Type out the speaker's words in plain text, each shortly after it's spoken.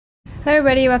Hello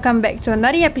everybody, welcome back to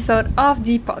another episode of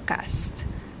the podcast.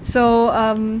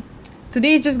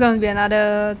 Today is just going to be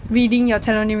another reading your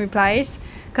telonym replies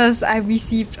because I've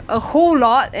received a whole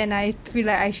lot and I feel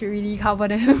like I should really cover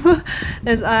them.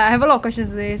 I have a lot of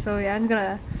questions today, so yeah, I'm just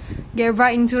gonna get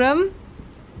right into them.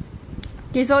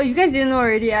 Okay, so if you guys didn't know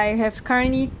already, I have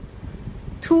currently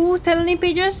 2 telonym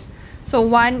pages. So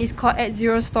one is called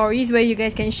 @0stories, where you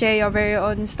guys can share your very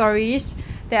own stories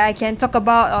that I can talk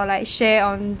about or like share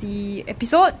on the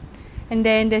episode. And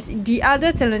then there's the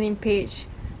other telonym page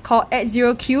called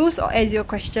 @0cues or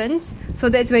 @0questions. So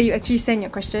that's where you actually send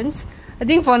your questions. I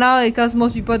think for now, because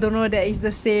most people don't know that it's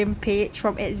the same page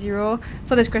from @0,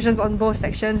 so there's questions on both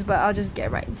sections, but I'll just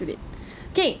get right into it.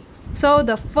 Okay, so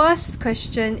the first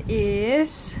question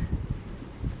is,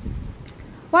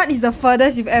 what is the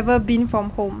furthest you've ever been from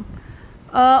home?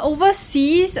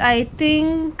 Overseas, I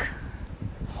think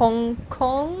Hong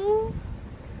Kong.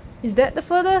 Is that the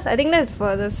furthest? I think that's the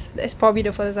furthest. That's probably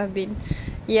the furthest I've been.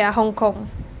 Yeah, Hong Kong.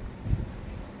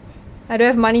 I don't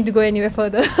have money to go anywhere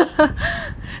further.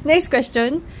 Next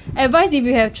question. Advice if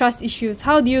you have trust issues.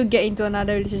 How do you get into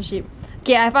another relationship?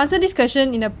 Okay, I've answered this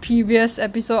question in a previous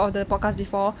episode of the podcast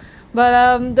before.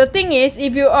 But the thing is,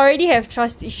 if you already have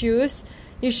trust issues,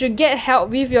 you should get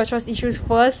help with your trust issues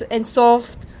first and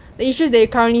solve the issues that you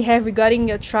currently have regarding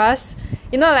your trust.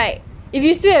 You know, like, if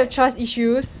you still have trust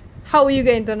issues, how will you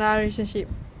get into another relationship?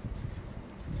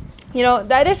 You know,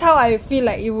 that is how I feel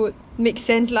like it would make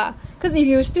sense lah. Because if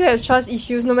you still have trust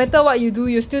issues, no matter what you do,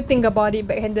 you still think about it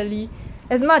backhandedly.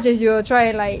 As much as you try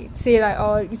and like say like,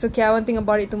 oh, it's okay, I won't think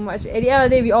about it too much. At the end of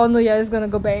the day, we all know you're just gonna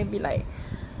go back and be like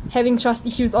having trust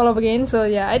issues all over again. So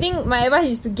yeah, I think my advice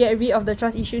is to get rid of the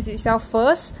trust issues itself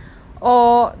first.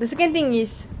 Or the second thing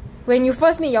is, when you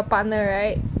first meet your partner,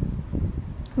 right?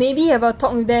 Maybe have a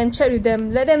talk with them, chat with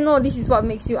them, let them know this is what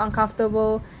makes you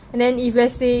uncomfortable. And then if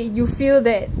let's say you feel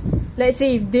that, let's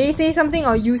say if they say something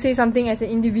or you say something as an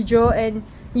individual and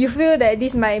you feel that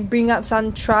this might bring up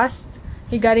some trust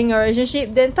regarding your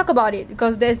relationship, then talk about it,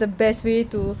 because that's the best way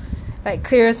to like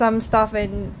clear some stuff.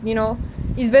 And you know,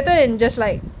 it's better than just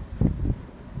like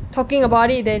talking about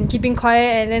it than keeping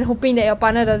quiet and then hoping that your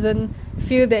partner doesn't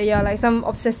feel that you're like some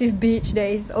obsessive bitch that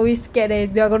is always scared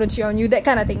that they're gonna cheat on you, that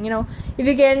kind of thing, you know. If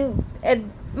you can, as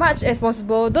much as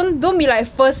possible, don't be like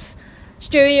first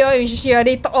straight away your relationship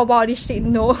already talk about this shit.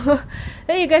 No.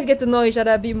 Then you guys get to know each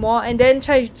other a bit more and then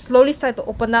slowly start to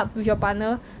open up with your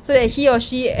partner so that he or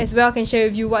she as well can share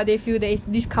with you what they feel that is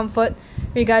discomfort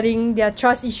regarding their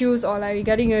trust issues or like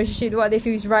regarding your relationship, what they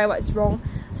feel is right, what's wrong,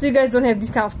 so you guys don't have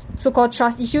this kind of so-called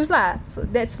trust issues lah. So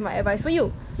that's my advice for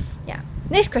you. Yeah.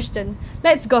 Next question.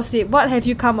 Let's gossip. What have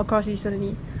you come across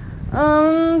recently?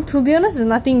 To be honest, there's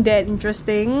nothing that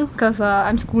interesting because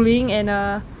I'm schooling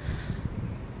and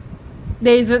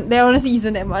there honestly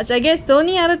isn't that much. I guess the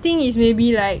only other thing is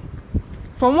maybe like,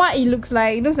 from what it looks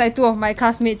like 2 of my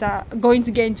classmates are going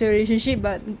to get into a relationship,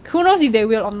 but who knows if they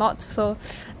will or not. So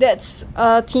that's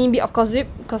a teeny bit of gossip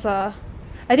because I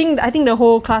think the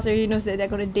whole class already knows that they're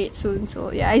gonna date soon.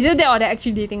 So yeah, either that or they're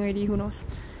actually dating already. Who knows?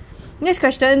 Next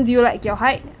question. Do you like your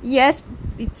height? Yes,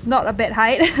 it's not a bad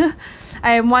height.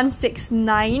 I am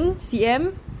 169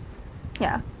 cm.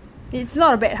 Yeah, it's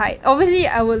not a bad height. Obviously,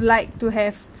 I would like to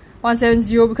have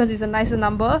 170 because it's a nicer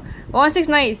number. But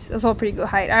 169 is also a pretty good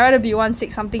height. I'd rather be 16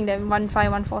 something than 15,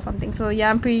 14 something. So yeah,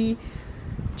 I'm pretty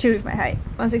chill with my height.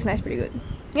 169 is pretty good.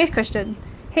 Next question.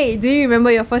 Hey, do you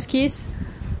remember your first kiss?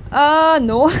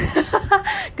 No.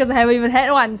 Because I haven't even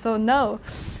had one, so no.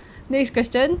 Next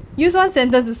question. Use one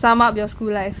sentence to sum up your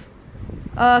school life.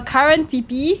 Current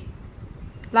TP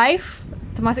life,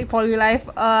 Temasek Poly life.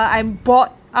 I'm bored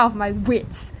out of my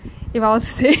wits, if I was to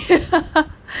say.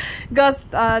 Because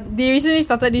they recently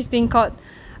started this thing called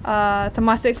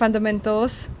Temasek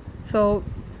Fundamentals. So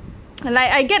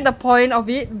like, I get the point of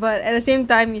it, but at the same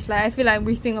time it's like I feel like I'm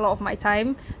wasting a lot of my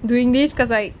time doing this because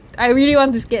like I really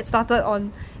want to get started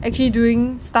on actually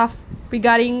doing stuff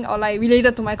regarding or like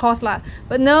related to my course lah.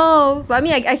 But no, but I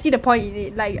mean I see the point in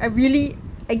it. Like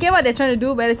I get what they're trying to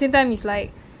do, but at the same time it's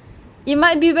like it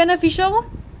might be beneficial,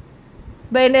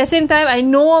 but at the same time I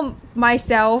know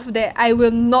myself that I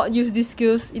will not use these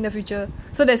skills in the future.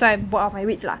 So that's why I'm bored out of my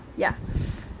wits lah. Yeah.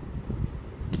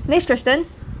 Next question.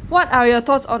 What are your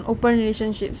thoughts on open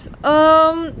relationships?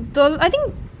 I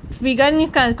think regarding these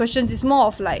kind of questions, it's more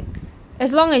of like,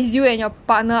 as long as you and your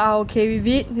partner are okay with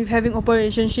it, with having open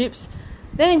relationships,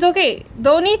 then it's okay.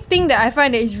 The only thing that I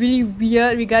find that is really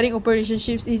weird regarding open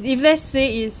relationships is if, let's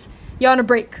say, is you're on a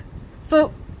break.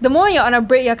 So the moment you're on a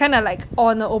break, you're kind of like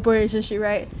on an open relationship,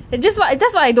 right? That's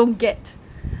what I don't get.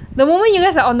 the moment you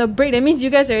guys are on the break, that means you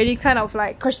guys are already kind of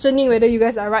like questioning whether you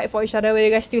guys are right for each other, whether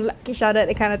you guys still like each other,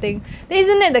 that kind of thing. Then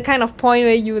isn't that the kind of point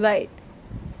where you like,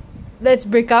 let's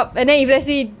break up? And then if let's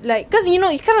say like, because you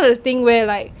know, it's kind of the thing where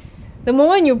like, the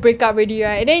moment you break up already,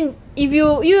 right? And then if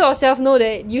you yourself know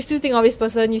that you still think of this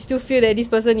person, you still feel that this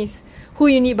person is who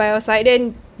you need by your side,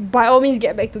 then by all means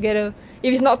get back together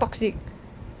if it's not toxic,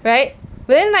 right?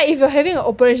 But then like if you're having an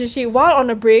open relationship while on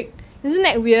a break, isn't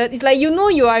that weird? It's like you know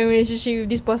you are in a relationship with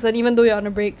this person even though you're on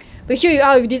a break, but here you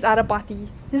are with this other party.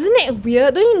 Isn't that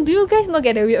weird? Do you guys not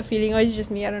get a weird feeling, or is it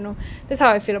just me? I don't know. That's how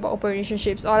I feel about open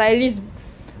relationships, or like at least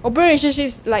open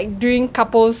relationships like during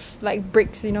couples like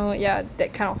breaks, you know, yeah,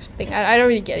 that kind of thing. I don't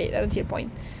really get it. I don't see the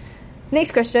point.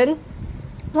 Next question.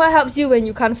 What helps you when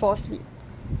you can't fall asleep?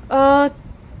 I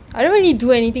don't really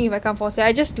do anything if I can't fall asleep.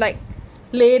 I just like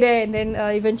lay there and then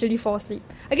eventually fall asleep.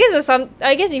 I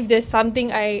guess if there's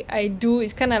something I do,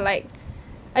 it's kind of like,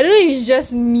 I don't know if it's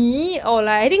just me or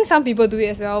like I think some people do it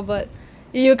as well, but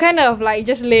you kind of like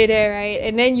just lay there, right?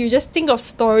 And then you just think of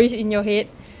stories in your head.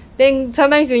 Then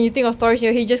sometimes when you think of stories in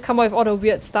your head, you just come up with all the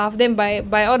weird stuff. Then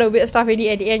by all the weird stuff already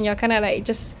at the end, you're kind of like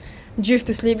just drift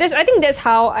to sleep. I think that's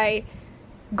how I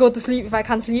go to sleep if I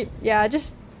can't sleep. Yeah,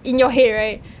 just in your head,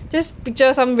 right? Just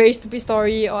picture some very stupid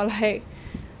story or like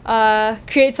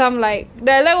create some like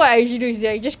what I usually do is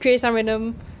like just create some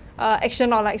random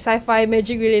action or like sci-fi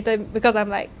magic related, because I'm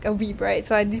like a weeb, right?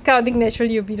 So this kind of thing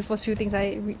naturally will be the first few things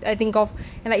I think of,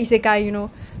 and like isekai, you know.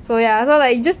 So yeah, so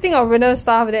like just think of random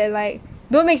stuff that like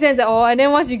don't make sense at all, and then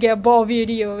once you get bored of it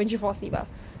already, you'll eventually fall asleep.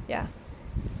 Yeah.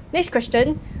 Next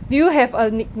question. Do you have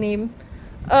a nickname?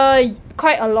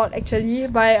 Quite a lot actually,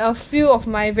 by a few of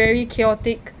my very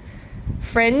chaotic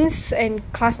friends and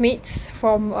classmates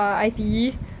from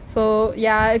ITE. So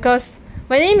yeah, because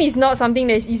my name is not something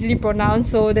that is easily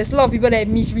pronounced, so there's a lot of people that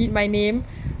misread my name.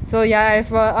 So yeah, I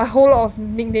have a whole lot of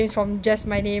nicknames from just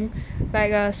my name,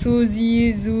 like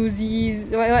Susie, Zuzi,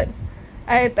 what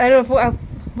I don't know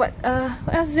what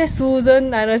else is there,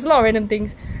 Susan. I don't know, there's a lot of random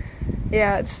things.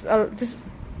 Yeah, it's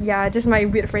just my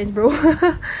weird friends, bro.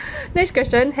 Next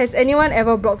question. Has anyone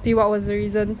ever blocked you? What was the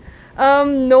reason?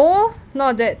 No,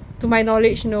 not that to my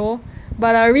knowledge, no.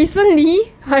 But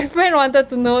recently, my friend wanted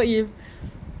to know if,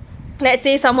 let's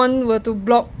say someone were to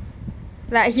block,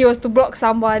 like he was to block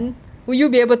someone, will you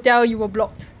be able to tell you were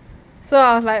blocked? So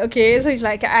I was like, okay. So he's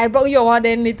like, I block you a while,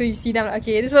 then later you see them. Like,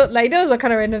 okay, that was a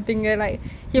kind of random thing. Like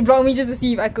he blocked me just to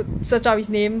see if I could search out his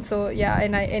name. So yeah,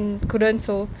 and couldn't.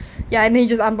 So yeah, and then he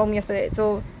just unblocked me after that.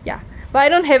 So yeah, but I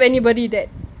don't have anybody that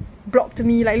blocked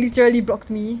me, like literally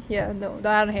blocked me. Yeah, no,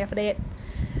 I don't have that.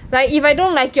 Like if I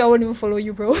don't like you, I won't even follow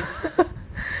you, bro.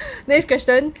 Next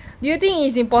question. Do you think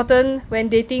it's important when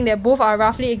dating that both are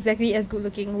roughly exactly as good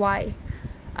looking? Why?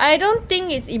 I don't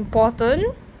think it's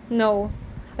important. No.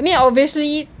 I mean,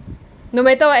 obviously, no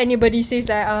matter what anybody says,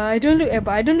 like, I don't look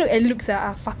at looks,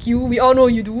 fuck you, we all know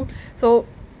you do. So,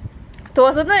 to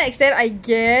a certain extent, I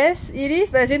guess it is,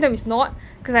 but at the same time, it's not.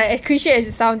 Because like, as cliche as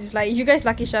it sounds, it's like, if you guys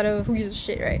like each other, who gives a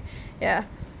shit, right? Yeah.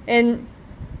 And,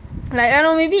 like, I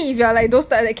don't know, maybe if you're like those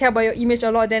that care about your image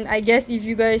a lot, then I guess if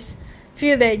you guys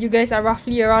feel that you guys are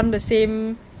roughly around the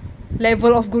same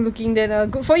level of good looking, then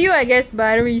good for you, I guess, but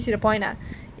I don't really see the point.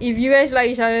 If you guys like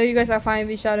each other, you guys are fine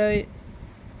with each other,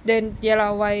 then yeah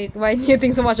lah, why do you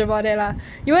think so much about that lah?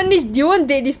 You won't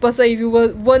date this person if you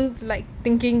weren't like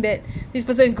thinking that this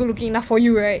person is good looking enough for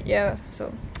you, right? Yeah,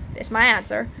 so that's my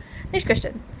answer. Next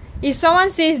question. If someone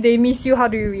says they miss you, how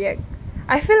do you react?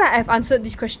 I feel like I've answered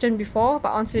this question before, but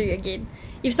I'll answer it again.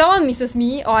 If someone misses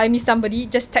me or I miss somebody,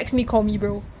 just text me, call me,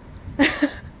 bro.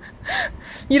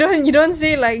 You don't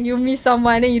say like you miss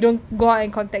someone and you don't go out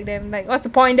and contact them. Like what's the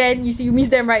point then? You miss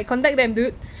them, right? Contact them,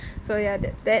 dude. So yeah,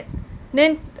 that's that.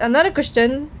 Then another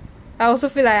question, I also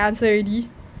feel like I answered already.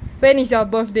 When is your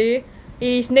birthday?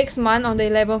 It is next month on the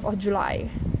 11th of July.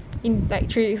 In like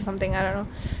 3 weeks or something, I don't know.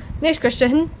 Next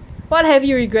question. What have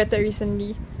you regretted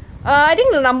recently? I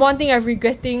think the number one thing I'm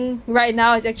regretting right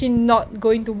now is actually not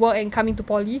going to work and coming to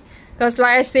poly. Because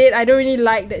like I said, I don't really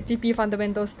like that TP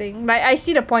fundamentals thing. Like I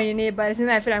see the point in it, but at the same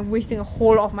time I feel like I'm wasting a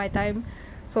whole lot of my time.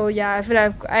 So yeah, I feel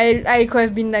like I could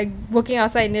have been like working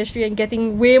outside industry and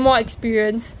getting way more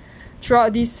experience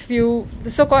throughout these few, the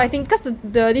so-called, I think, because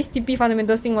this TP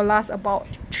fundamentals thing will last about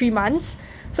 3 months.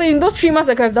 So in those 3 months,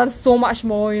 I could have done so much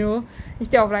more, you know,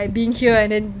 instead of like being here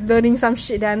and then learning some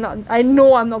shit that I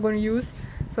know I'm not going to use.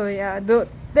 So yeah,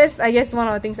 that's I guess one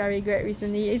of the things I regret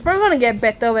recently. It's probably going to get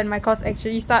better when my course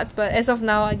actually starts, but as of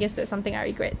now, I guess that's something I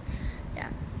regret. Yeah.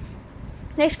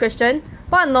 Next question.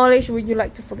 What knowledge would you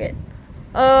like to forget?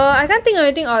 I can't think of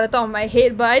anything off the top of my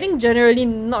head, but I think generally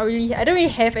not really. I don't really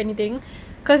have anything.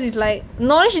 Because it's like,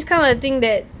 knowledge is kind of the thing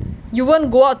that you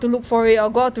won't go out to look for it or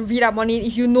go out to read up on it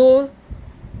if you know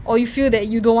or you feel that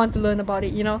you don't want to learn about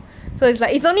it, you know. So it's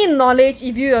like, it's only knowledge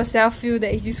if you yourself feel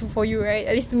that it's useful for you, right?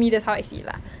 At least to me, that's how I see it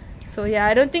lah. So yeah,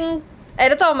 I don't think, at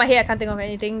the top of my head, I can't think of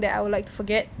anything that I would like to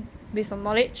forget based on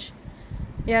knowledge.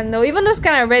 Yeah, no, even those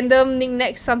kind of random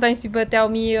knickknacks sometimes people tell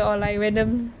me, or like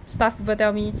random stuff people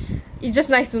tell me, it's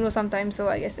just nice to know sometimes, so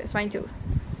I guess that's fine too.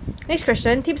 Next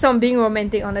question, tips on being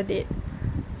romantic on a date.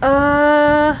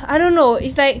 I don't know,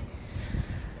 it's like,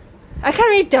 I can't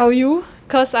really tell you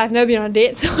because I've never been on a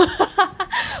date, so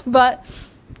but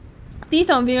tips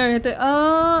on being romantic,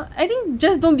 I think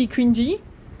just don't be cringy.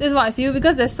 That's what I feel,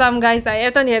 because there's some guys that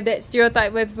every time they have that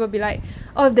stereotype where people be like,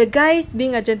 oh, if the guy's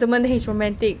being a gentleman, then he's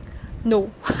romantic.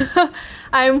 No.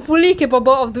 I'm fully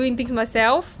capable of doing things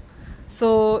myself.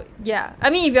 So yeah, I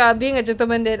mean, if you are being a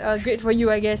gentleman, then great for you,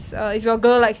 I guess. If your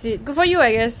girl likes it, good for you,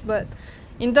 I guess. But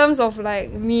in terms of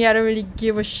like me, I don't really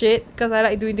give a shit because I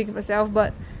like doing things myself.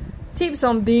 But tips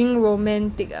on being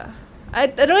romantic,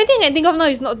 the only thing I think of now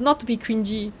is not to be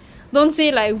cringy. Don't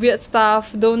say like weird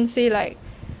stuff. Don't say like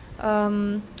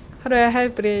how do I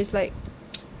put it? It's like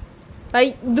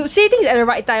say things at the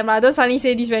right time lah. Don't suddenly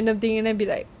say this random thing and then be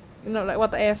like, you know, like what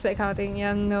the F, that kind of thing.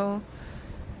 Yeah, no,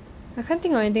 I can't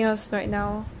think of anything else right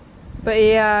now. But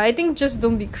yeah, I think just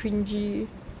don't be cringy.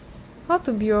 How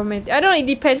to be romantic? I don't know, it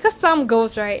depends, because some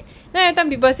girls, right, now every time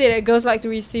people say that girls like to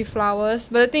receive flowers,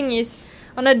 but the thing is,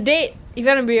 on a date, if you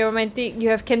want to be romantic, you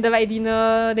have candlelight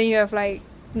dinner, then you have like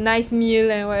nice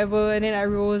meal and whatever, and then a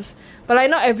rose. But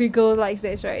like not every girl likes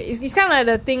this, right? It's kind of like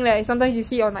the thing that sometimes you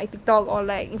see on like TikTok or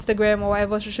like Instagram or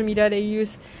whatever social media they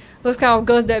use. Those kind of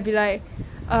girls that be like,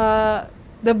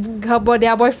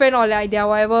 their boyfriend or like their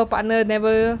whatever partner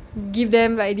never give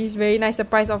them like this very nice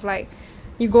surprise of like,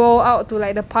 you go out to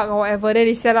like the park or whatever, then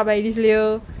they set up like this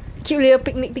cute little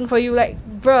picnic thing for you. Like,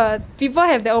 bruh, people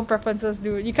have their own preferences,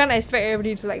 dude. You can't expect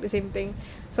everybody to like the same thing.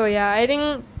 So yeah, I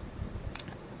think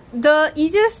the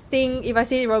easiest thing, if I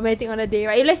say romantic on a day,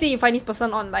 right, let's say you find this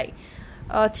person on like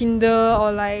Tinder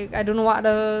or like I don't know what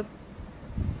other,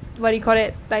 what do you call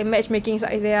it, like matchmaking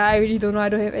sites there. I really don't know, I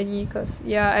don't have any, because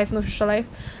yeah, I have no social life.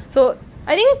 So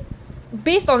I think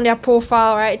based on their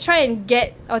profile, right, try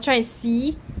and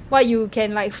see what you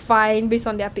can like find based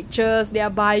on their pictures, their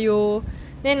bio,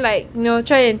 then like, you know,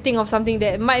 try and think of something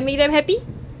that might make them happy.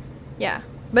 Yeah,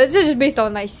 but it's just based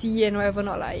on like see and whatever,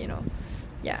 not like, you know.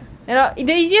 Yeah, and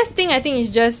the easiest thing I think is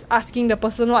just asking the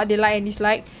person what they like and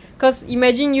dislike. Because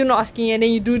imagine you not asking and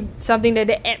then you do something that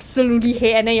they absolutely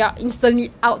hate and then you're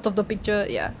instantly out of the picture.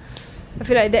 Yeah, I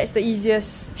feel like that's the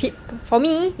easiest tip for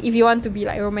me if you want to be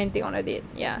like romantic on a date.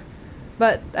 Yeah,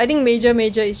 but I think major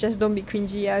is just don't be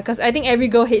cringy. Yeah, because I think every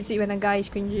girl hates it when a guy is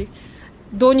cringy.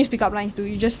 Don't use pickup lines too,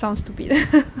 you just sound stupid.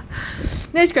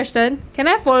 Next question, can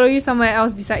I follow you somewhere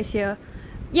else besides here?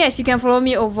 Yes, you can follow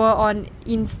me over on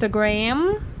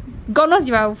Instagram. God knows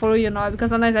if I will follow you or not,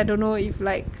 because sometimes I don't know if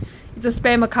like it's a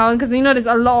spam account, because you know there's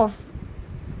a lot of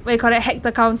what you call it, hacked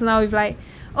accounts now with like,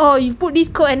 oh, you put this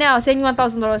code and then I'll send you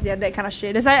 $1,000. Yeah, that kind of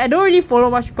shit. That's why I don't really follow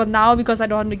much people now, because I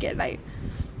don't want to get like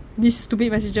these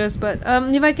stupid messages. But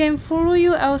if I can follow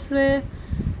you elsewhere,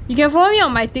 you can follow me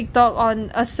on my TikTok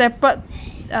on a separate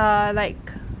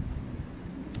like,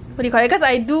 what do you call it, because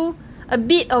I do a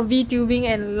bit of VTubing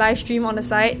and live stream on the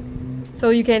side. So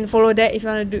you can follow that if you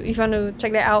want to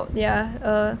check that out.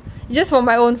 Yeah, it's just for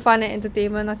my own fun and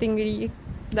entertainment, nothing really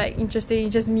like interesting,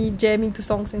 it's just me jamming to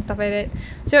songs and stuff like that.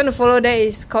 So you want to follow that,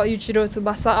 is called Yuichiro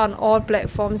Tsubasa on all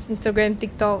platforms, Instagram,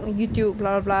 TikTok, YouTube,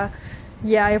 blah blah blah.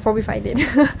 Yeah, you'll probably find it.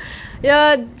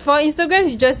 Yeah, for Instagram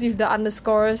it's just with the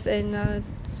underscores, and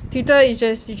Twitter is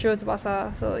just Yuichiro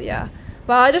Tsubasa. So yeah,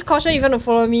 but I just caution, if you want to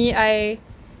follow me,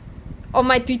 on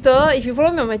my Twitter, if you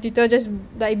follow me on my Twitter, just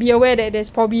like be aware that there's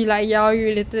probably like yaoi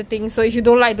related things. So if you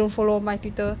don't follow my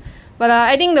Twitter. But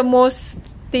I think the most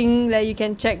thing that you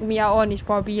can check me out on is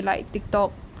probably like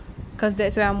TikTok, because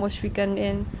that's where I'm most frequent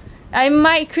in. I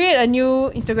might create a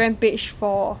new Instagram page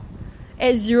for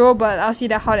 @0, but I'll see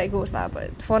how that goes lah.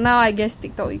 But for now, I guess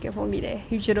TikTok, you can follow me there,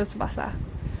 Yuichiro Tsubasa.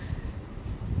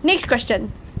 Next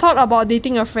question, thought about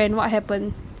dating a friend, what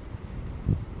happened?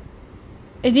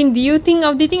 As in, do you think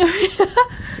of dating a friend?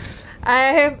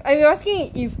 I'm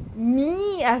asking if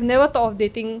I've never thought of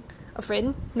dating a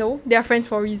friend. No, they are friends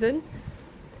for a reason.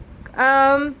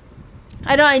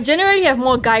 I generally have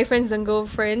more guy friends than girl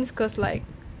friends, because like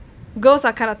girls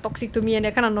are kind of toxic to me and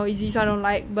they're kind of noisy, so I don't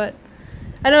like. But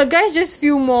I don't know, guys just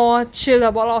feel more chill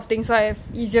about a lot of things, so I have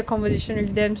easier conversation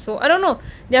with them. So I don't know,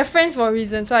 they're friends for a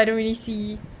reason, so I don't really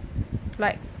see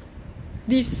like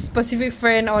this specific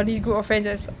friend or this group of friends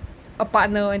as a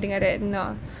partner or anything like that.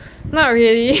 No, not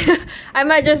really. I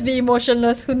might just be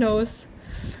emotionless, who knows.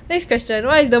 Next question.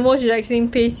 What is the most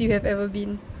relaxing place you have ever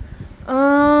been?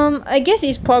 I guess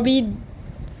it's probably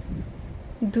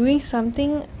doing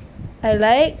something I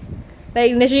like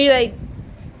naturally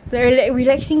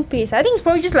relaxing pace. I think it's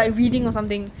probably just like reading or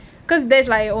something, because there's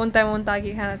like own time own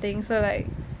target kind of thing. So like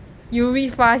you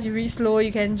read fast, you read slow,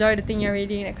 you can enjoy the thing you're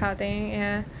reading, that kind of thing.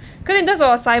 Yeah, because in terms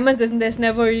of assignments there's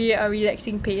never really a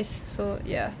relaxing pace, so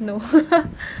yeah, no.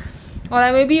 Or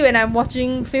like maybe when I'm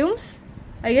watching films,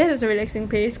 I guess it's a relaxing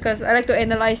pace because I like to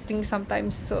analyze things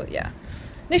sometimes. So yeah.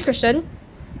 Next question.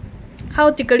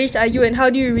 How ticklish are you and how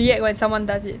do you react when someone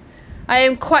does it? I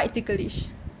am quite ticklish.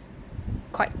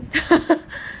 Quite.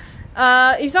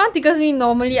 If someone tickles me,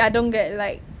 normally I don't get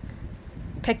like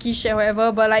peckish or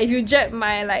whatever, but like if you jab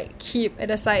my like hip at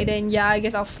the side, then yeah, I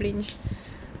guess I'll flinch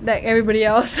like everybody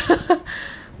else.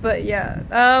 But yeah,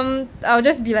 I'll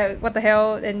just be like, what the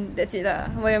hell, and that's it lah.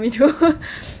 What you want me to?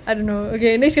 I don't know.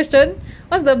 Okay, next question.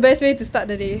 What's the best way to start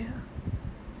the day?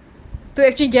 To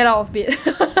actually get out of bed.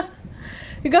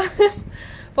 Because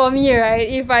for me, right,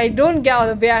 if I don't get out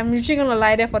of bed, I'm literally gonna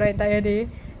lie there for the entire day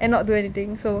and not do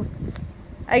anything. So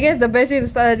I guess the best way to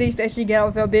start the day is to actually get out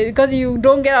of your bed, because if you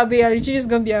don't get out of bed, you're literally just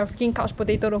gonna be a freaking couch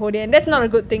potato the whole day, and that's not a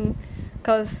good thing,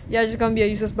 because you're just gonna be a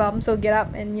useless bum. So get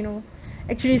up and, you know,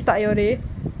 actually start your day.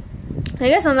 I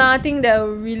guess another thing that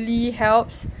really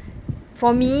helps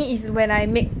for me is when I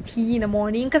make tea in the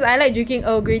morning, because I like drinking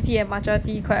Earl Grey tea and matcha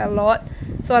tea quite a lot.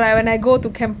 So like when I go to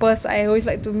campus, I always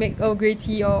like to make Earl Grey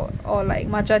tea or like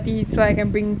matcha tea so I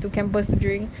can bring to campus to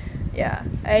drink. Yeah,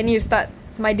 I need to start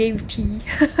my day with tea.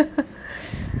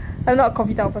 I'm not a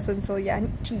coffee type of person, so yeah, I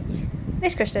need tea.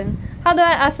 Next question. How do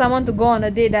I ask someone to go on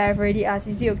a date that I've already asked?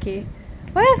 Is it okay?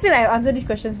 Why do I feel like I've answered these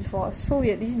questions before? So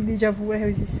weird. This is deja vu. What the hell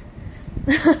is this?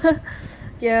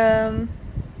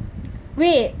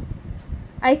 Wait.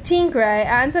 I think, right,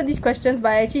 I answered these questions,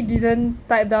 but I actually didn't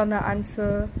type down the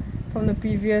answer from the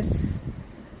previous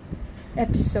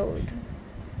episode.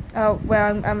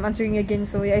 Well, I'm answering again,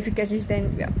 so yeah, if you catch this,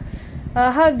 then yeah.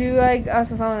 How do I ask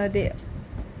someone on a date?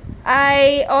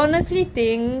 I honestly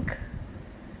think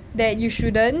that you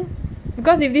shouldn't,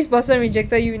 because if this person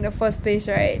rejected you in the first place,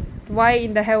 right, why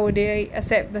in the hell would they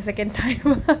accept the second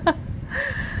time?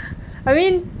 I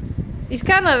mean, it's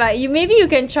kind of like maybe you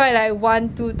can try like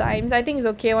 1-2 times. I think it's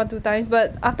okay 1-2 times,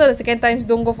 but after the second time,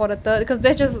 don't go for the third, because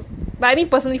that's just like, I mean,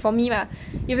 personally for me if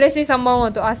let's say someone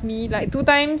want to ask me like 2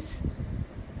 times,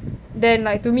 then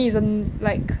like to me it's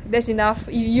like that's enough.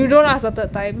 If you don't ask the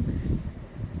third time,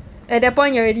 at that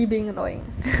point you're already being annoying.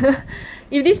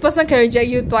 If this person can reject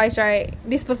you twice, right,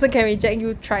 this person can reject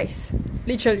you thrice,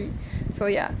 literally. So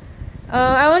yeah,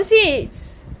 I won't say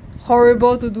it's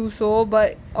horrible to do so,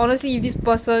 but honestly, if this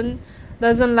person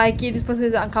doesn't like it, this person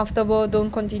is uncomfortable,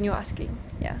 don't continue asking.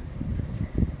 Yeah.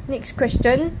 Next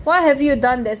question. What have you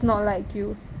done that's not like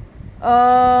you? I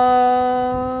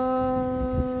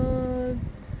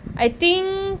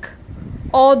think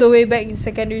all the way back in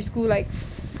secondary school, like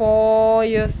 4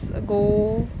 years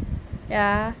ago.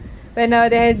 Yeah. When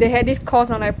they had this course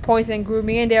on like poise and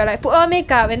grooming, and they were like, put on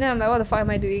makeup, and then I'm like, what the fuck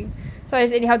am I doing? So I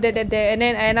just anyhow there, and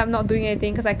then I end up not doing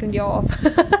anything because I cleaned it all off.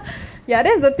 Yeah,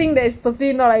 that's the thing that is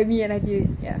totally not like me, and I did it.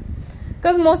 Yeah,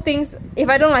 because most things, if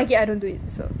I don't like it, I don't do it.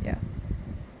 So yeah.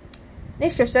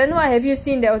 Next question. What have you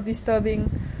seen that was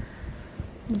disturbing?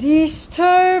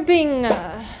 Disturbing.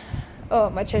 Oh,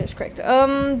 my chair is cracked.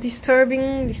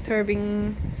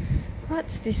 Disturbing.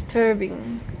 What's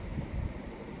disturbing?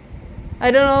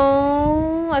 I don't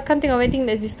know. I can't think of anything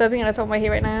that's disturbing at the top of my head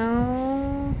right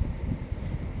now.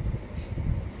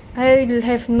 I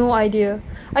have no idea.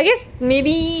 I guess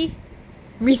maybe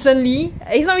recently,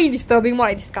 it's not really disturbing, more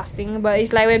like disgusting, but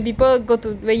it's like when you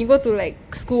go to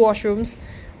like school washrooms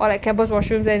or like campus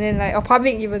washrooms, and then like, or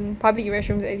public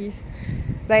restrooms at least,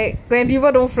 like when people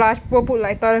don't flush, people put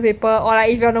like toilet paper, or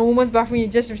like if you're in a woman's bathroom, you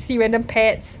just see random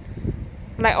pads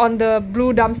like on the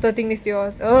blue dumpster thing next to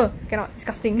yours. Cannot,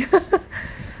 disgusting.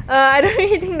 I don't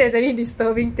really think there's any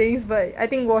disturbing things, but I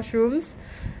think washrooms,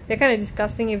 they're kind of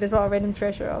disgusting if there's a lot of random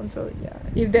trash around. So yeah,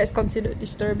 if that's considered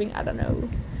disturbing, I don't know.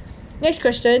 Next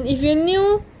question. If you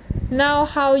knew now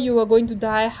how you were going to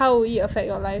die, how would it affect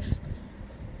your life?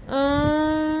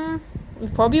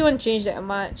 It probably won't change that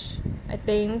much, I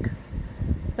think.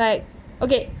 Like,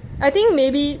 okay, I think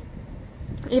maybe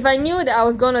if I knew that I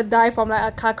was gonna die from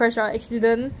like a car crash or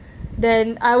accident,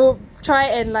 then I would try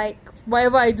and like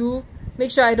whatever I do,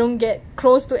 make sure I don't get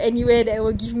close to anywhere that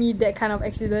will give me that kind of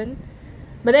accident.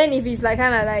 But then if it's like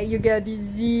kind of like you get a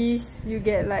disease, you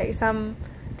get like some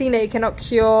thing that you cannot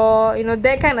cure, you know,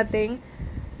 that kind of thing,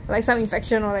 like some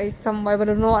infection or like some whatever,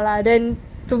 don't know lah, then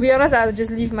to be honest, I would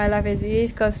just live my life as it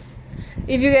is, because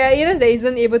if you get an illness that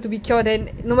isn't able to be cured,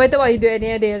 then no matter what you do at the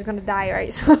end of the day, you're just gonna die,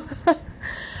 right? So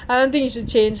I don't think you should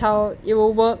change how it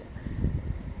will work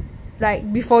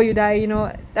like before you die, you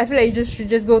know. I feel like you just should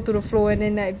just go to the flow and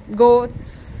then like go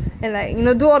and like, you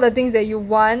know, do all the things that you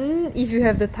want if you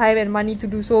have the time and money to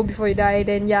do so before you die.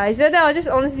 Then yeah, it's better I'll just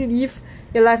honestly live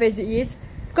your life as it is,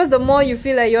 because the more you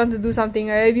feel like you want to do something,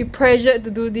 right, you'll be pressured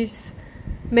to do this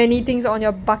many things on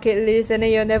your bucket list, and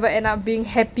then you'll never end up being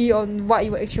happy on what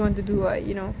you actually want to do,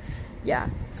 you know. Yeah,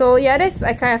 so yeah, that's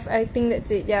I think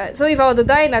that's it. Yeah, so if I were to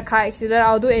die in a car accident,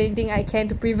 I'll do anything I can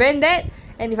to prevent that,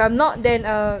 and if I'm not, then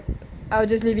I'll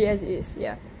just leave it as it is.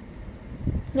 Yeah.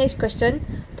 Next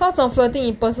question. Thoughts on flirting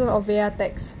in person or via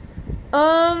text?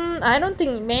 I don't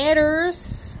think it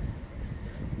matters.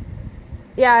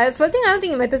 Yeah, flirting, I don't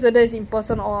think it matters whether it's in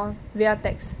person or via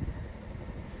text.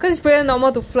 Because it's pretty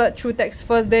normal to flirt through text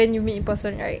first, then you meet in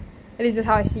person, right? At least that's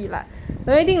how I see it.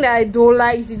 The only thing that I don't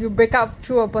like is if you break up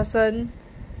through a person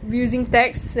using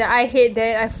text. I hate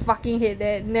that. I fucking hate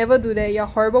that. Never do that. You're a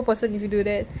horrible person if you do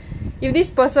that. If this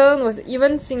person was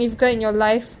even significant in your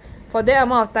life for that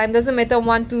amount of time, doesn't matter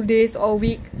 1-2 days or a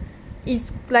week,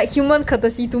 it's like human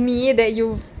courtesy to me that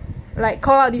you like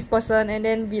call out this person and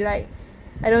then be like,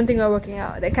 I don't think we're working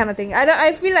out, that kind of thing.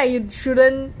 I feel like you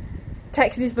shouldn't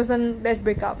text this person, let's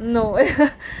break up. No.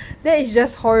 That is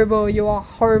just horrible. You are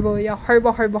horrible. You're a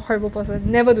horrible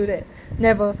person. Never do that.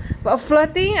 Never. But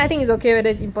flirting, I think it's okay whether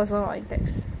it's in person or in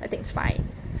text. I think it's fine.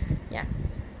 Yeah.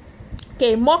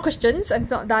 Okay, more questions. I'm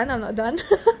not done.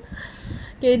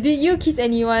 Okay, did you kiss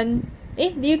anyone?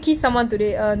 Did you kiss someone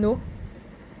today? No.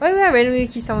 Why would I randomly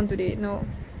kiss someone today? No.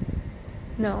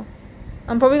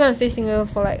 I'm probably gonna stay single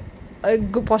for like a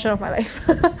good portion of my life.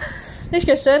 Next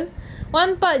question.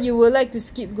 One part you would like to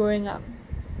skip growing up.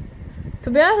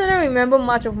 To be honest, I don't remember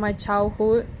much of my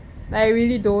childhood. Like, I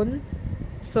really don't.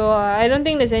 So I don't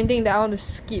think there's anything that I want to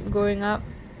skip growing up.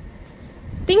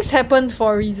 Things happened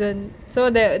for a reason. So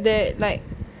that like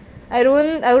I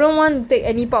don't want to take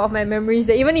any part of my memories,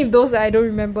 that even if those that I don't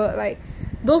remember, like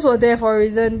those were there for a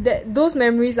reason. That those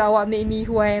memories are what made me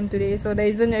who I am today. So there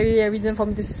isn't really a reason for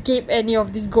me to skip any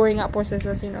of these growing up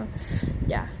processes, you know.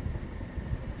 Yeah.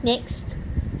 Next.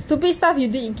 Stupid stuff you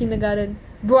did in kindergarten.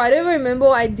 Bro, I don't even remember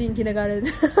what I did in kindergarten.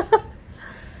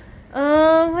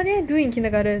 What did I do in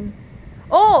kindergarten?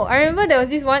 Oh, I remember there was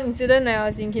this one incident when I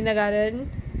was in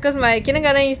kindergarten. Because my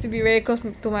kindergarten used to be very close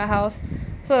to my house.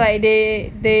 So like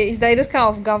it's like this kind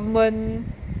of government,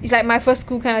 it's like my first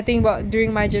school kind of thing, but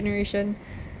during my generation.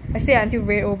 I say until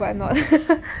very old, but I'm not.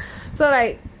 So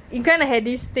like, it kind of had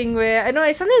this thing where, I don't know,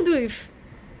 it's something to do with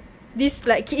this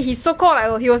like kid. He's so called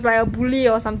like, he was like a bully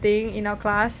or something in our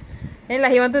class. And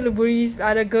like he wanted to bully this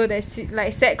other girl that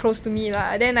sat close to me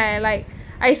lah. Then I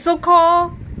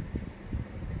so-called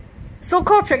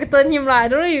threatened him lah. I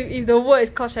don't know if the word is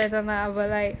called threaten lah, but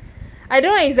like I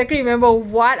don't exactly remember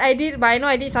what I did, but I know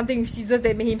I did something with scissors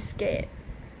that made him scared.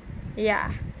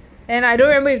 Yeah. And I don't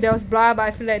remember if there was blood, but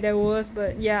I feel like there was,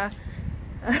 but yeah.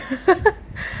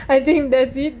 I think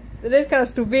that's it. That's kind of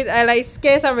stupid. I like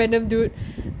scare some random dude.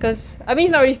 Because, I mean,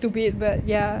 it's not really stupid, but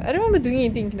yeah. I don't remember doing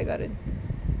anything in kindergarten.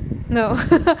 No.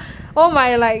 All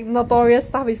my like notorious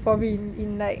stuff is probably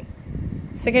in like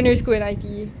secondary school and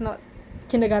IT, not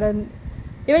kindergarten.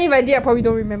 Even if I did, I probably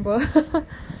don't remember.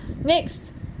 Next.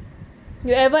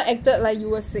 You ever acted like you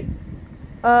were sick?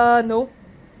 No.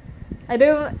 I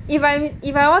don't. If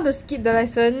I want to skip the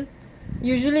lesson,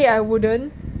 usually I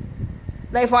wouldn't.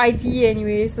 Like for IT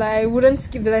anyways, like I wouldn't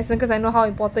skip the lesson because I know how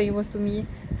important it was to me.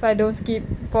 So I don't skip.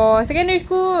 For secondary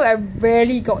school, I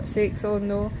rarely got sick, so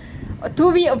no.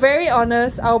 To be very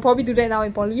honest, I'll probably do that now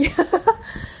in poly.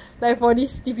 Like for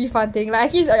this TP fun thing.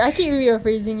 Like I keep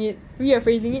rephrasing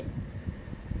it.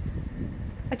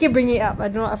 I keep bringing it up. I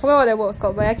don't know. I forgot what that word was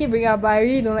called, but I keep bringing it up. But I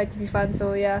really don't like TP fun,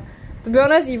 so yeah. To be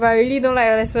honest, if I really don't like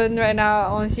a lesson right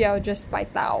now, honestly, I'll just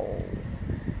bite out.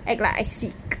 Act like I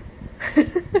sick.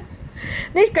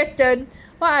 Next question.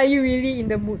 What are you really in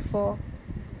the mood for?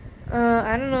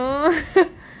 I don't know.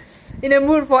 In the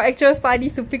mood for actual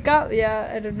studies to pick up?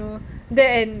 Yeah, I don't know. That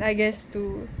and I guess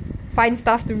to find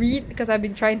stuff to read, because I've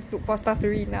been trying to look for stuff to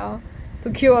read now. To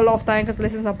kill a lot of time because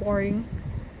lessons are boring.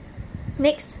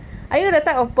 Next. Are you the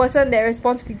type of person that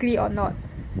responds quickly or not?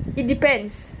 It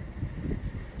depends.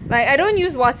 Like, I don't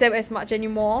use WhatsApp as much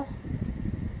anymore.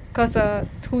 Because,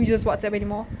 who uses WhatsApp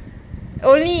anymore?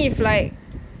 Only if, like,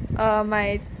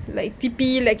 my, like,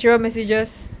 TP lecturer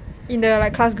messages in the,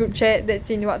 like, class group chat that's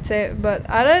in WhatsApp. But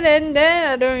other than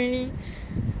that, I don't really...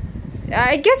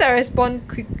 I guess I respond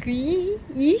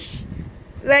quickly-ish.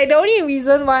 Like, the only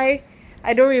reason why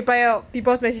I don't reply out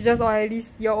people's messages, or at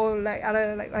least your own, like,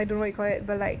 other, like, I don't know what you call it,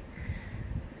 but, like,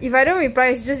 if I don't reply,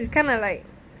 it's kind of like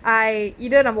I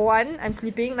either number one, I'm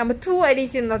sleeping. Number two, I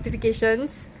didn't see the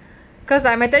notifications. Because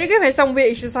like my Telegram has some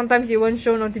weird issues. Sometimes it won't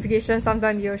show notifications,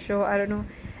 sometimes it will show, I don't know.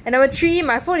 And number three,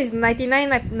 my phone is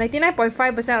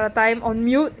 99.5% of the time on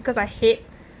mute because I hate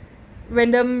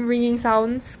random ringing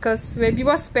sounds. Because when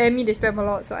people spam me, they spam a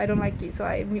lot, so I don't like it. So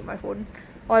I mute my phone.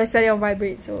 Or I set it on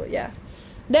vibrate, so yeah.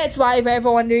 That's why if you're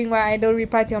ever wondering why I don't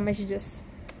reply to your messages.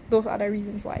 Those are the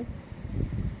reasons why.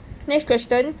 Next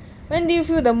question. When do you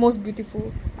feel the most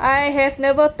beautiful? I have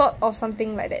never thought of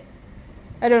something like that.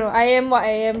 I don't know. I am what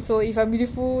I am. So if I'm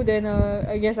beautiful, then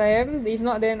I guess I am. If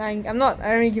not, then I'm not. I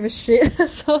don't really give a shit.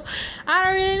 So I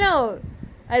don't really know.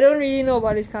 I don't really know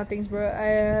about these kind of things, bro.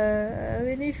 I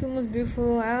really feel most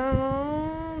beautiful. I don't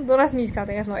know. Don't ask me this kind of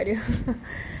thing. I have no idea.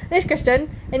 Next question.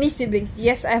 Any siblings?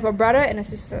 Yes, I have a brother and a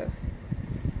sister.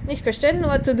 Next question.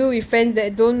 What to do with friends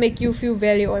that don't make you feel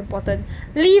valued or important?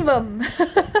 Leave them.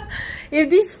 If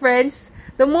these friends,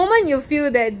 the moment you feel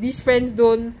that these friends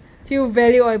don't feel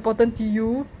valued or important to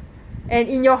you, and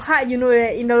in your heart you know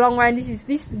that in the long run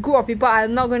this group of people are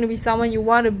not going to be someone you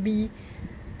want to be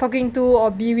talking to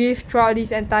or be with throughout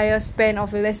this entire span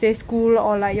of, let's say, school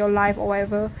or like your life or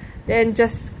whatever, then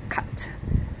just cut.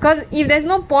 Because if there's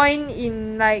no point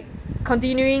in like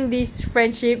continuing this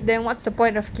friendship, then what's the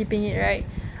point of keeping it, right?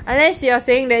 Unless you're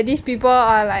saying that these people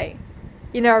are like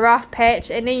in a rough patch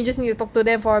and then you just need to talk to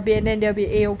them for a bit and then they'll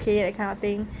be a-okay, that kind of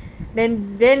thing.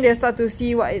 Then they'll start to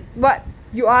see what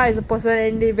you are as a person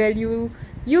and they value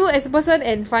you as a person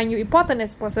and find you important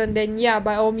as a person, then yeah,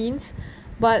 by all means.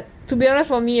 But to be honest,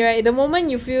 for me, right, the moment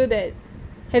you feel that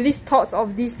have these thoughts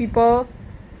of these people,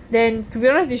 then to be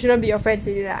honest, they shouldn't be your friends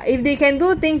really lah. If they can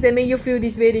do things that make you feel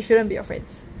this way, they shouldn't be your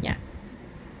friends. Yeah.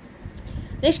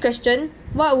 Next question.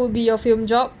 What would be your film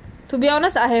job? To be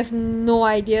honest, I have no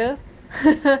idea.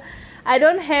 I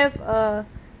don't have a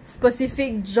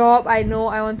specific job I know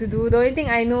I want to do. The only thing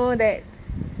I know that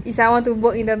is I want to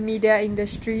work in the media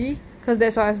industry, because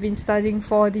that's what I've been studying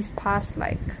for this past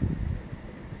like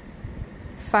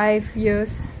 5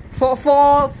 years.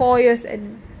 4 years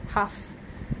and half.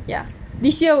 Yeah.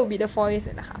 This year will be the 4 years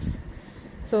and a half.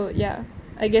 So yeah,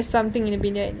 I guess something in the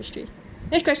media industry.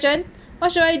 Next question.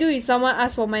 What should I do if someone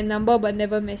asks for my number but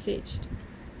never messaged?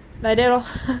 Like that lor.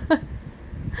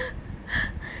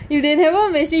 If they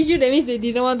never message you, that means they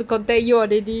didn't want to contact you or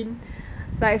they didn't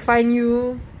like find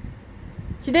you.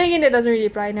 So then again, that doesn't really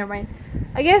apply. Never mind.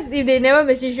 I guess if they never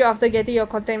message you after getting your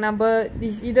contact number,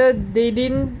 it's either they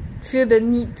didn't feel the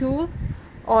need to,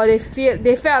 or they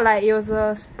felt like it was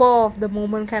a spur of the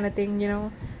moment kind of thing, you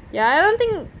know. Yeah, I don't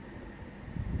think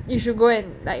you should go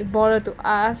and like bother to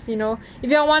ask, you know. If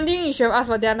you're wondering, you should have asked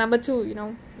for their number too, you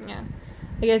know. Yeah,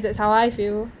 I guess that's how I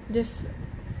feel. Just,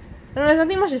 I don't know, there's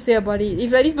nothing much to say about it.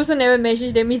 If like this person never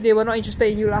messaged, that means they were not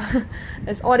interested in you lah.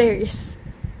 That's all there is.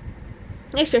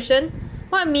 Next question.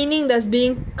 What meaning does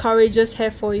being courageous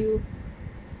have for you?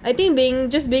 I think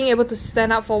being able to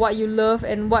stand up for what you love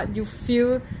and what you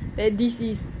feel that this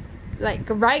is like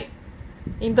right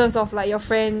in terms of like your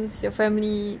friends, your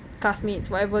family, classmates,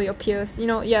 whatever, your peers, you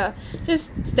know. Yeah, just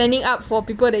standing up for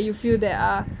people that you feel that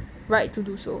are right to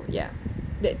do so. Yeah,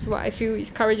 that's what I feel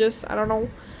is courageous. I don't know.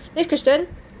 Next question.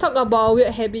 Talk about a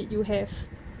weird habit you have.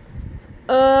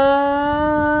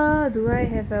 Do I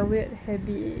have a weird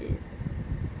habit?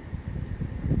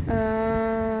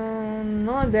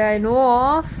 Not that I know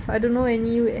of. I don't know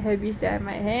any weird habits that I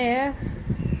might have.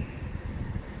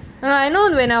 I know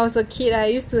when I was a kid, I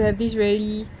used to have this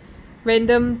really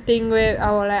random thing where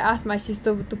I would like ask my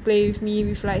sister to play with me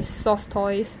with like soft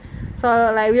toys. So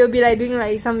like we'll be like doing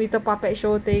like some little puppet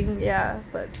show thing. Yeah,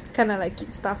 but kind of like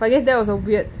kid stuff. I guess that was a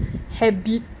weird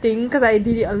habit thing because I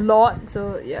did it a lot.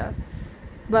 So yeah.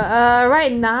 But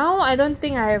right now, I don't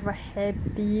think I have a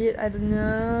habit. I don't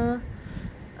know.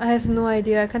 I have no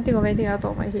idea. I can't think of anything out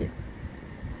of my head.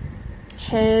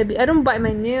 Habit. I don't bite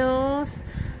my nails.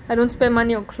 I don't spend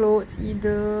money on clothes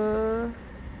either.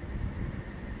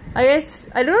 I guess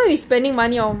I don't know if spending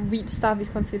money on weeb stuff is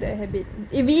considered a habit.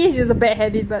 If it is, it's a bad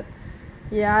habit. But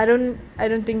yeah, I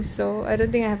don't think so. I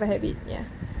don't think I have a habit. Yeah.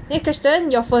 Next question.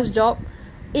 Your first job.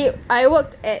 I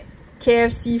worked at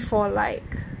KFC for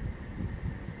like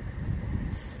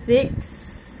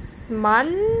 6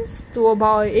 months to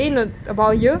about a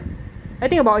year. I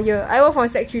think about a year. I worked from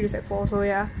Sec 3 to Sec 4, so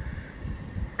yeah.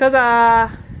 Cause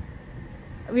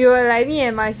we were like, me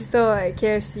and my sister were at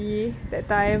KFC that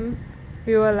time.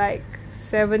 We were like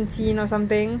 17 or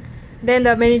something. Then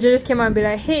the manager just came out and be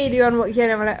like, hey, do you want to work here?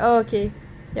 And I'm like, oh, okay.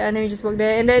 Yeah, and then we just worked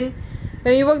there. And then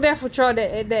when we worked there for throughout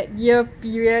that year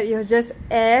period, it was just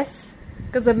ass.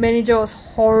 Because the manager was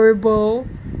horrible.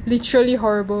 Literally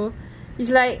horrible. It's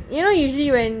like, you know,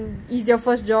 usually when it's your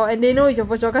first job and they know it's your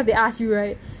first job because they ask you,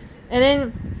 right? And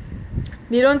then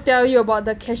they don't tell you about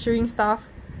the cashiering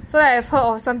stuff. So like, I've heard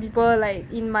of some people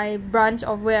like in my branch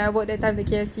of where I worked that time, the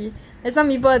KFC. There's some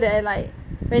people that like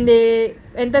when they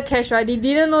enter cash, right, they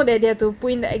didn't know that they have to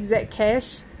put in the exact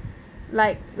cash.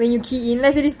 Like when you key in,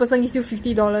 let's say this person gives you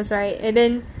 $50, right? And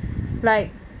then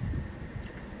like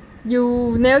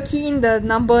you never key in the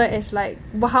number as like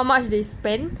how much they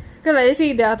spend. Because like let's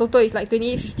say their total is like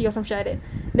 $28.50 or some shit like that.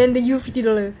 Then they give you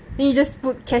 $50. Then you just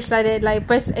put cash like that, like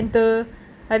press enter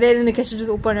like that, then the cash will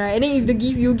just open, right? And then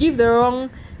if you give the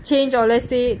wrong change, or let's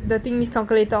say the thing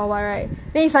miscalculated or what, right?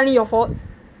 Then it's suddenly your fault.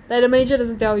 Like the manager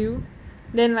doesn't tell you.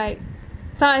 Then like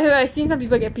I've seen some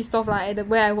people get pissed off like at the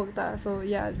where I worked at. So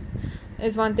yeah,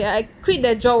 it's one thing. I quit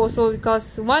that job also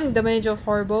because one, the manager was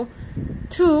horrible.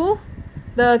 Two,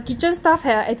 the kitchen staff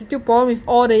had an attitude problem with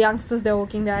all the youngsters that were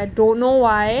working there. I don't know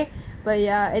why, but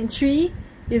yeah. And three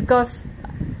is because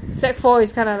Sec 4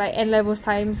 is kind of like N-levels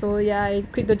time, so yeah, I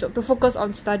quit the job to focus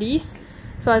on studies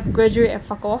so I could graduate and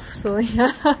fuck off. So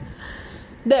yeah,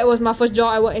 that was my first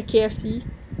job. I worked at KFC.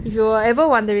 If you were ever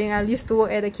wondering, I used to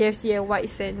work at the KFC at White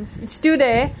Sands. It's still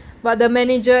there, but the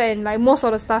manager and like most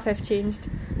of the staff have changed.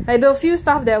 Like the few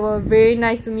staff that were very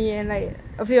nice to me and like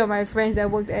a few of my friends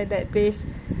that worked at that place,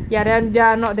 yeah, they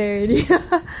are not there already.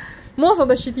 Most of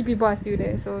the shitty people are still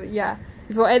there. So yeah,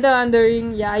 if you're ever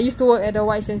wondering, yeah, I used to work at the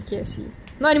White Sands KFC.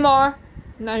 Not anymore.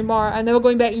 Not anymore. I'm never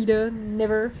going back either.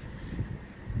 Never.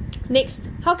 Next,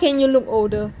 how can you look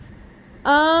older?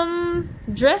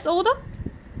 Dress older?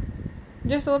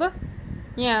 Dress older?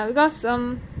 Yeah, because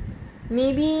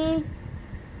maybe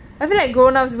I feel like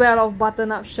grown-ups wear a lot of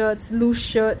button-up shirts, loose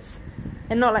shirts,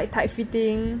 and not like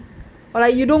tight-fitting. Or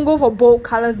like you don't go for bold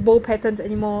colors, bold patterns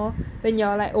anymore when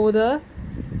you're like older.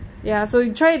 Yeah, so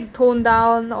you try to tone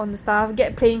down on the stuff,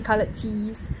 get plain colored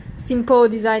tees, simple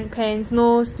design pants,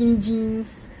 no skinny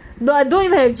jeans. No, I don't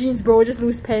even have jeans, bro, just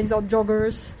loose pants or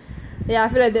joggers. Yeah, I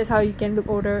feel like that's how you can look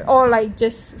older. Or like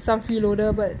just some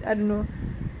freeloader, but I don't know.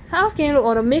 How else can you look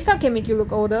older? Makeup can make you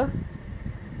look older.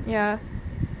 Yeah.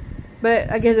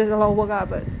 But I guess there's a lot of work,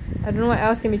 but I don't know what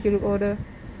else can make you look older.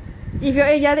 If you're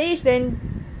at the age, then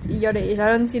you're the age. I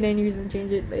don't see any reason to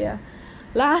change it, but yeah.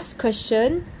 Last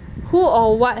question. Who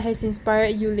or what has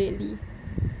inspired you lately?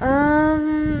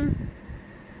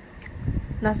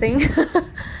 Nothing.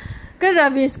 Because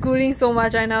I've been schooling so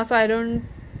much right now, so I've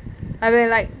been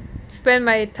like spend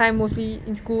my time mostly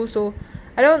in school, so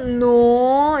I don't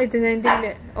know if there's anything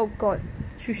that, oh god,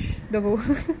 shush, double.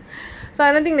 So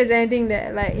I don't think there's anything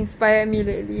that like inspired me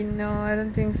lately. No, I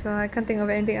don't think so. I can't think of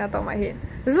anything out of my head.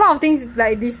 There's a lot of things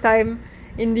like this time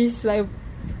in this like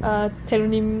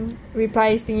telonym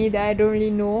replies thingy that I don't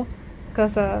really know,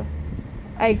 because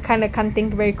I kind of can't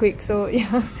think very quick. So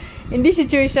yeah, in this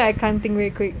situation I can't think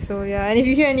very quick. So yeah, and if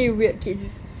you hear any weird kids,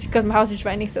 it's because my house is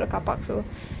right next to the car park. So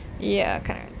yeah,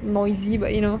 kind of noisy,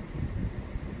 but you know.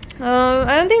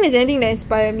 I don't think there's anything that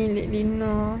inspired me lately.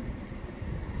 No.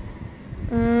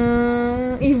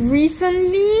 If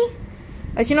recently,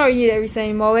 actually not really that recent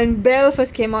anymore. When Belle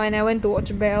first came out and I went to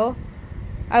watch Belle,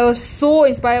 I was so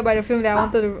inspired by the film that I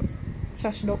wanted to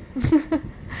shush dog.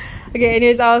 Okay,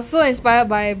 anyways, I was so inspired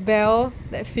by Belle,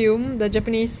 that film, the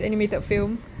Japanese animated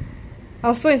film. I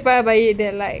was so inspired by it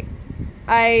that like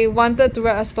I wanted to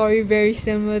write a story very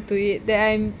similar to it. That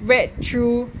I read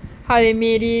through how they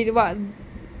made it,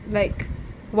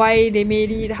 why they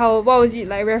made it, what was it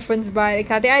like referenced by, that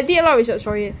kind of thing. I did a lot of research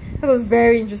for it because I was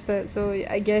very interested. So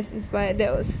I guess inspired,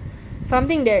 that was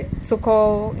something that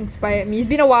so-called inspired me. It's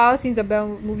been a while since the Belle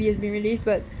movie has been released,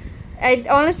 but I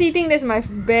honestly think that's my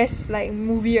best like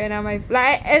movie right now.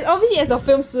 Obviously as a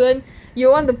film student, you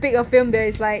want to pick a film that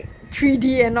is like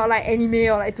 3D and not like anime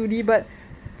or like 2D, but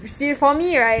see, for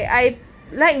me, right, I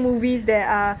like movies that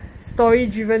are story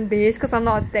driven based because I'm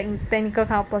not a technical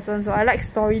kind of person, so I like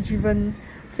story driven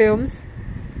films.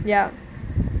 Yeah,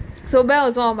 so Belle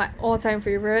is one of my all-time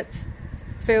favorites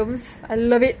films. I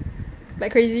love it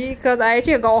like crazy because I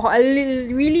actually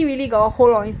really got a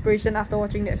whole lot of inspiration after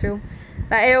watching that film.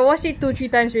 Like I watched it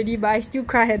 2-3 times already, but I still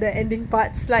cry at the ending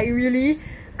parts, like really,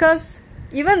 because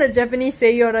even the Japanese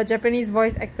seiyuu, or the Japanese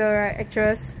voice actor, right,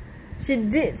 actress, she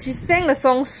sang the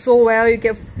song so well, you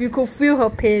could feel her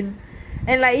pain.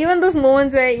 And like even those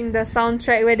moments where in the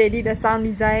soundtrack where they did the sound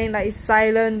design, like it's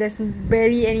silent, there's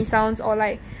barely any sounds, or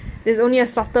like there's only a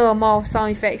subtle amount of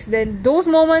sound effects, then those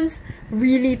moments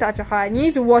really touch your heart. You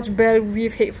need to watch Belle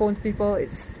with headphones, people.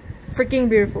 It's freaking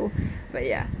beautiful. But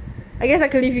yeah, I guess I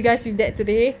could leave you guys with that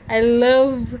today. I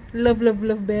love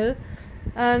Belle.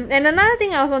 And another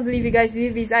thing I also want to leave you guys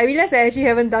with is I realized I actually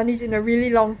haven't done this in a really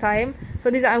long time. So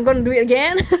this I'm gonna do it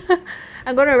again.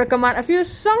 I'm gonna recommend a few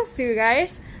songs to you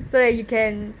guys so that you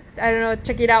can, I don't know,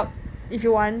 check it out if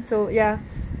you want. So yeah.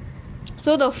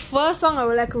 So the first song I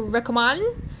would like to recommend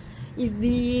is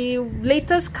the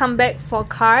latest comeback for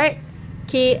KARD,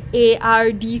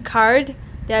 KARD, KARD,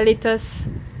 their latest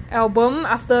album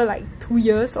after like 2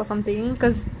 years or something,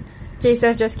 because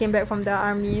JSF just came back from the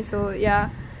army. So yeah,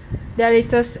 their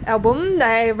latest album,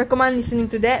 I recommend listening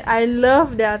to that. I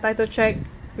love their title track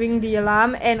Ring the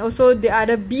Alarm, and also the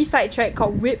other B-side track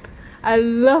called Whip. I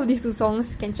love these two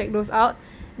songs, can check those out.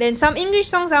 Then some English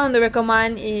songs I want to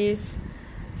recommend is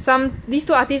these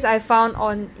two artists I found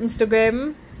on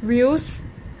Instagram Reels.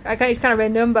 It's kind of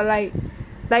random, but like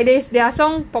their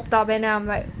song popped up and I'm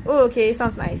like, oh okay,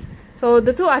 sounds nice. So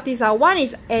the two artists are, one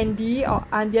is Andy, or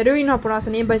Andy, I don't really know how to pronounce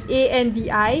her name, but it's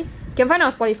ANDI. You can find it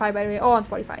on Spotify, by the way, all on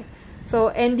Spotify. So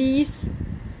Andy's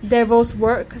Devil's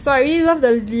Work. So I really love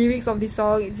the lyrics of this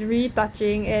song. It's really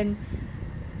touching, and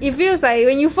it feels like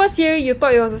when you first hear it, you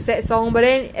thought it was a sad song, but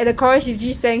then at the chorus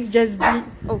she sang just breathe.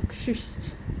 Oh shush.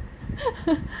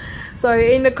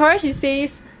 Sorry, in the chorus she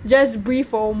says just breathe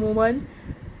for a moment,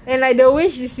 and like the way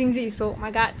she sings it is so, oh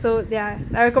my god. So yeah,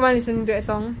 I recommend listening to that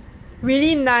song.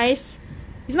 Really nice.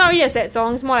 It's not really a sad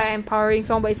song, it's more like an empowering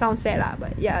song, but it sounds sad lah.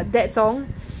 But yeah, that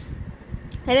song.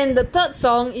 And then the third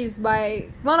song is by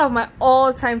one of my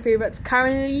all-time favorites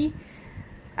currently.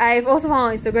 I've also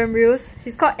found on Instagram Reels.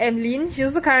 She's called Emlyn. She's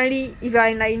also currently, if you're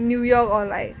in like New York or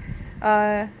like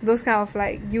those kind of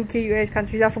like UK, US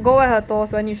countries. I forgot what her tour,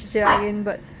 so I need to check it again,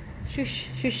 but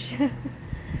shush.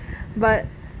 But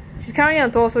she's currently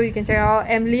on tour, so you can check her out,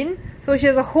 Emlyn. So she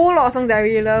has a whole lot of songs that I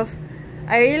really love.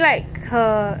 I really like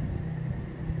her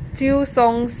few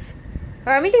songs.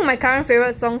 I think my current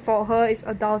favorite song for her is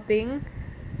Adulting,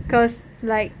 because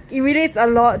like it relates a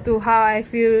lot to how I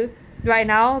feel right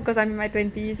now, because I'm in my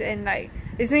 20s, and like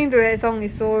listening to that song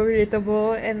is so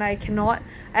relatable, and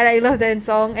I love that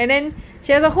song. And then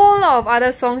she has a whole lot of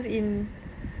other songs in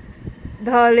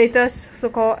her latest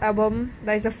so-called album,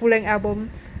 that is a full-length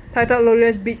album titled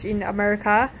Loneliest Beach in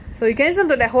America. So you can listen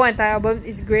to that whole entire album.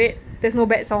 It's great. There's no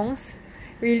bad songs,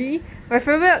 really. My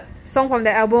favorite song from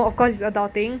that album, of course, is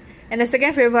Adulting, and the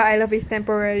second favorite I love is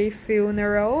Temporary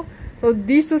Funeral. So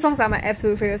these two songs are my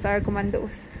absolute favorites. I recommend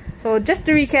those. So just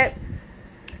to recap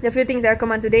the few things I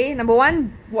recommend today. Number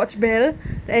one, watch Belle,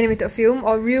 the animated film,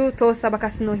 or Ryu to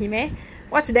Sabakasu no Hime.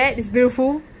 Watch that, it's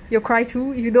beautiful. You'll cry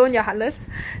too. If you don't, you're heartless.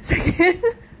 Second,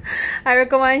 I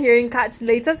recommend hearing KARD's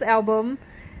latest album,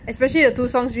 especially the two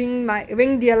songs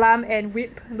Ring the Alarm and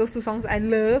Whip. Those two songs I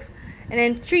love. And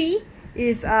then 3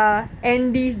 is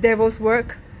Andy's Devil's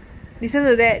Work. Listen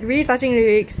to that, really touching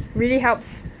lyrics, really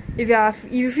helps if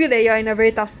you feel that you're in a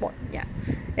very tough spot. Yeah.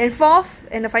 And 4th,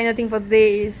 and the final thing for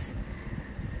today, is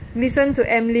listen to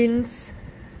Emlyn's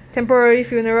Temporary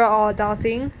Funeral or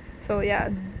Adulting. So yeah,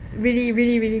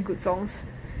 really good songs.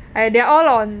 They're all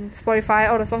on Spotify.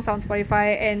 All the songs are on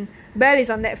Spotify, and Belle is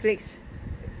on Netflix.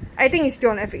 I think it's still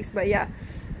on Netflix, but yeah,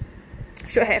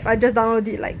 should have. I just downloaded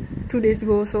it like 2 days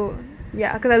ago, so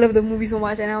yeah, because I love the movie so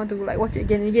much and I want to like watch it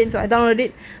again and again, so I downloaded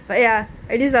it. But yeah,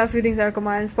 these are a few things I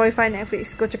recommend. Spotify,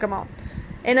 Netflix, go check them out.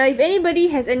 And if anybody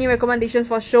has any recommendations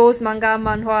for shows, manga,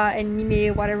 manhwa,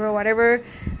 anime, whatever,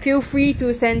 feel free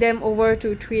to send them over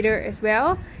to Twitter as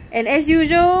well. And as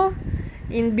usual,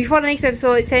 before the next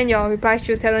episode, send your replies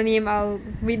through Telonym. I'll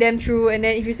read them through, and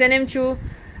then if you send them through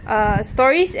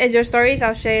stories as your stories,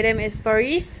 I'll share them as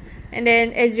stories, and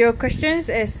then as your questions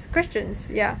as questions.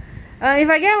 Yeah.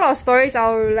 If I get a lot of stories,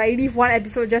 I'll like leave one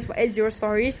episode just for @0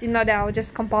 stories. If not, that I'll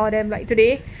just compile them like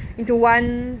today into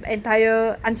one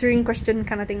entire answering question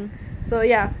kind of thing. So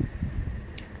yeah,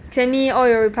 send me all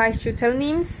your replies through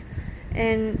Telonyms,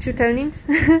 and through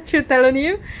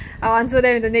Telonym. I'll answer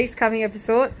them in the next coming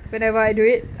episode whenever I do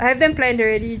it. I have them planned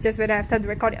already, just whether I have time to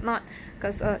record it or not,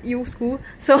 because school.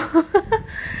 So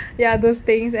yeah, those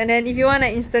things. And then if you want an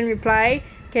instant reply,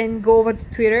 can go over to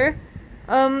Twitter.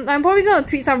 I'm probably gonna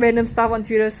tweet some random stuff on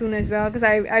Twitter soon as well, because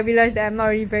I realized that I'm not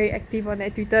really very active on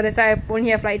that Twitter. That's why I only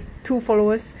have like 2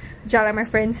 followers, which are like my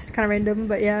friends, kind of random.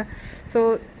 But yeah,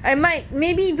 so I might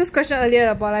maybe this question earlier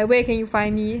about like where can you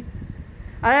find me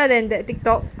other than that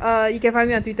TikTok. You can find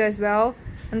me on Twitter as well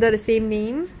under the same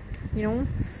name. You know,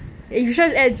 if you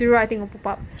just @0, I think it'll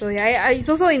pop up. So yeah, it's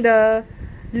also in the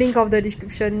link of the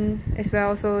description as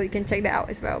well, so you can check that out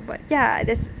as well. But yeah,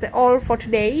 that's all for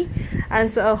today.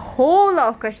 Answer a whole lot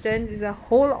of questions. It's a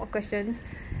whole lot of questions,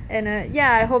 and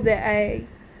yeah, I hope that I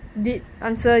did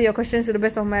answer your questions to the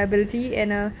best of my ability.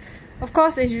 And of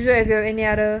course, as usual, if you have any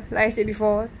other, like I said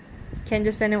before, you can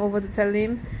just send them over to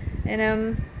Telonym,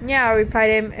 and yeah, I'll reply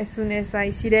them as soon as I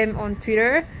see them on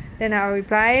Twitter. then I'll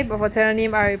reply. But for channel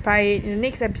name, I'll reply it in the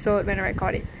next episode when I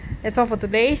record it. That's all for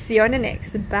today. See you on the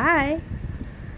next. Bye.